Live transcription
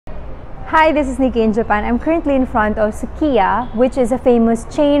Hi, this is Nikki in Japan. I'm currently in front of Sukiya, which is a famous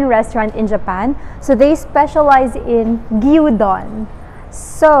chain restaurant in Japan. So they specialize in gyudon.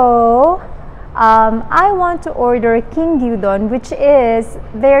 So I want to order king gyudon, which is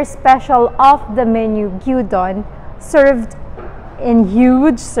their special off-the-menu gyudon served in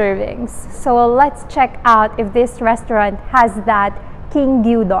huge servings. So let's check out if this restaurant has that king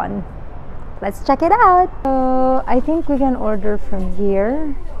gyudon. Let's check it out. So I think we can order from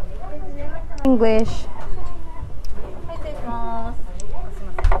here. English.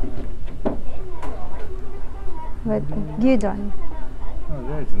 But gyudon. No,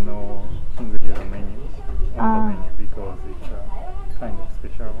 there is no king gyudon menu on the menu because it's a kind of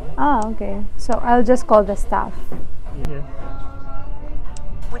special one. Ah, okay. So I'll just call the staff. Yes.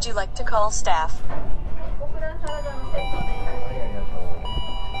 Would you like to call staff?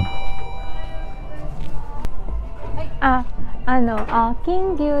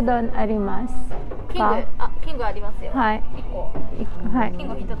 King gyudon ありますか？キングありますよ。はい。1個。はい。キン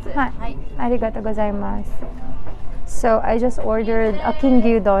グ1つ。はい。はい。ありがとうございます。So I just ordered a king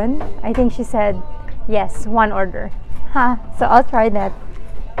gyudon. I think she said yes, one order. So I'll try that.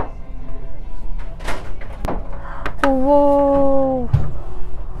 Whoa!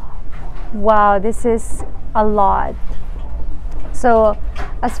 Wow, this is a lot. So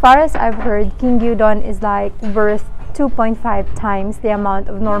as far as I've heard, king gyudon is like worth 2.5 times the amount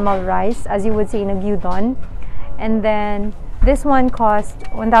of normal rice as you would see in a gyudon. And then this one cost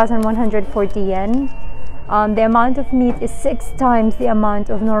 1,140 yen. The amount of meat is 6 times the amount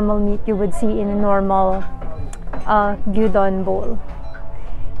of normal meat you would see in a normal gyudon bowl.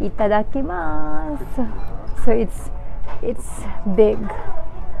 Itadakimasu. So it's big.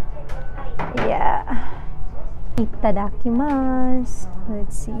 Yeah. Itadakimasu.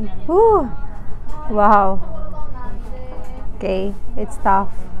 Let's see. Ooh. Wow. Okay, it's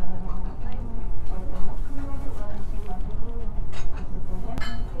tough.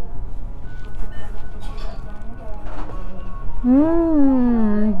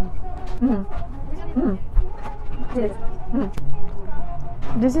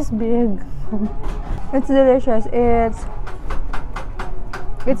 This is big. It's delicious.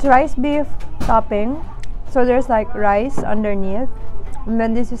 It's rice beef topping. So there's like rice underneath, and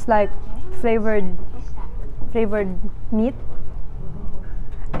then this is like flavored meat.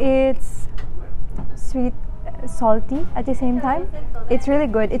 It's sweet, salty at the same time. It's really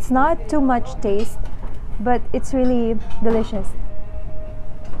good. It's not too much taste, but it's really delicious.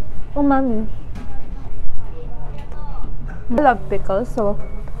 Umami. I love pickles, so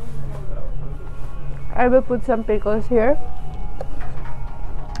I will put some pickles here.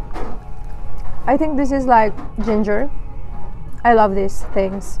 I think this is like ginger. I love these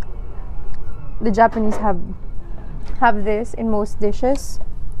things. The Japanese have this in most dishes.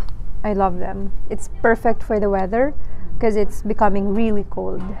 I love them. It's perfect for the weather because it's becoming really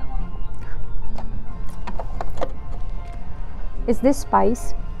cold. Is this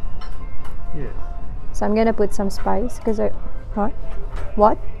spice? Yes. So I'm gonna put some spice because what?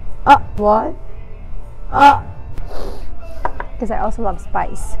 What? What? Because I also love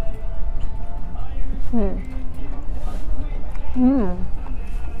spice.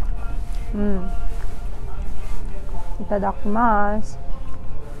 Itadakimasu.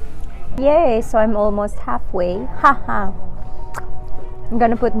 Yay! So I'm almost halfway. Haha. I'm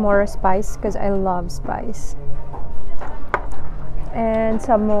gonna put more spice because I love spice. And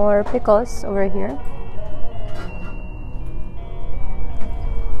some more pickles over here.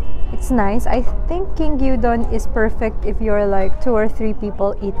 It's nice. I think king gyudon is perfect if you're like 2 or 3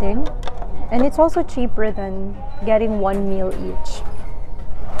 people eating. And it's also cheaper than getting one meal each.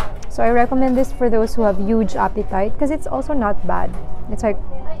 So I recommend this for those who have huge appetite because it's also not bad. It's like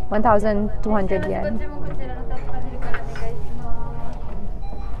 1,200 yen.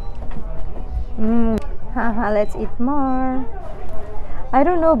 Haha, let's eat more. I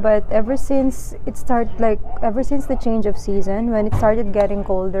don't know, but ever since the change of season, when it started getting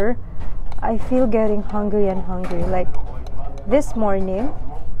colder, I feel getting hungry and hungry. Like this morning,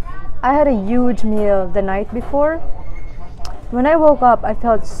 I had a huge meal the night before. When I woke up, I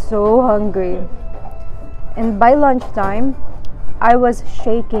felt so hungry. And by lunchtime, I was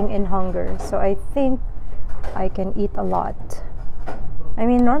shaking in hunger. So I think I can eat a lot. I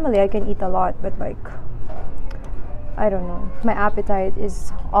mean, normally I can eat a lot, but like, I don't know. My appetite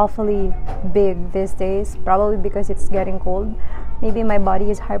is awfully big these days, probably because it's getting cold. Maybe my body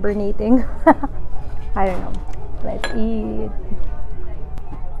is hibernating. I don't know. Let's eat.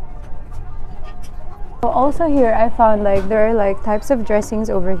 Also here I found like there are like types of dressings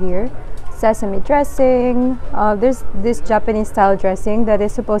over here. sesame dressing. There's this Japanese style dressing that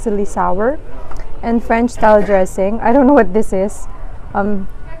is supposedly sour, and French style dressing. I don't know what this is.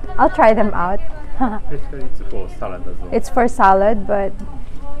 I'll try them out. Basically, it's for salad as well. It's for salad, but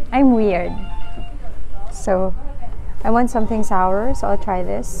I'm weird. So I want something sour, so I'll try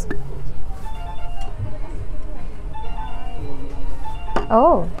this.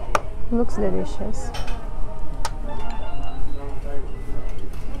 Oh, looks delicious.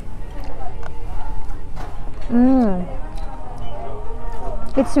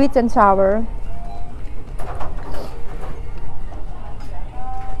 It's sweet and sour.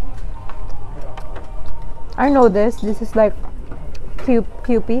 I know this. This is like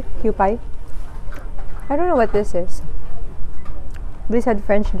Kewpie. I don't know what this is. This had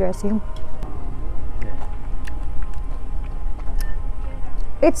French dressing.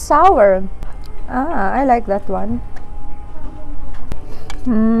 It's sour. I like that one.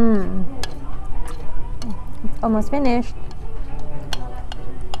 It's almost finished.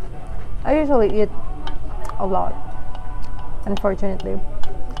 I usually eat a lot, unfortunately.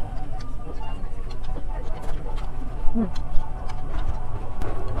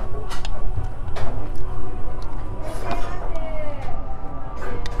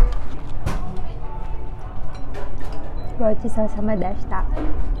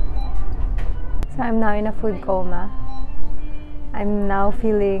 So I'm now in a food coma. I'm now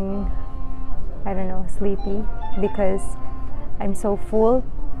feeling, I don't know, sleepy because I'm so full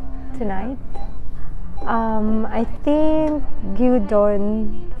tonight. I think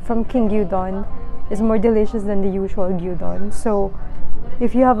gyudon from King Gyudon is more delicious than the usual gyudon. So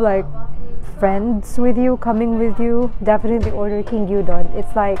if you have like friends with you, coming with you, definitely order King Gyudon.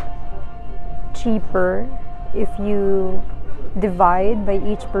 It's like cheaper if you divide by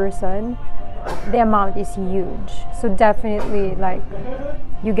each person. The amount is huge, so definitely like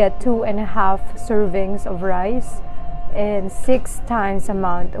you get 2.5 servings of rice and 6 times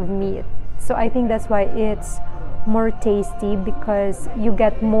amount of meat. So I think that's why it's more tasty, because you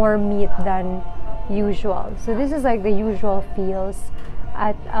get more meat than usual. So this is like the usual feels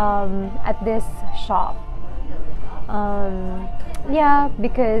at this shop. Yeah,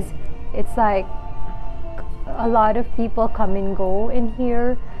 because it's like a lot of people come and go in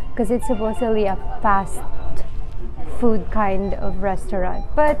here because it's supposedly a fast food kind of restaurant,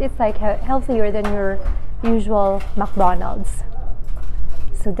 but it's like healthier than your usual McDonald's.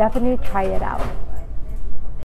 So definitely try it out.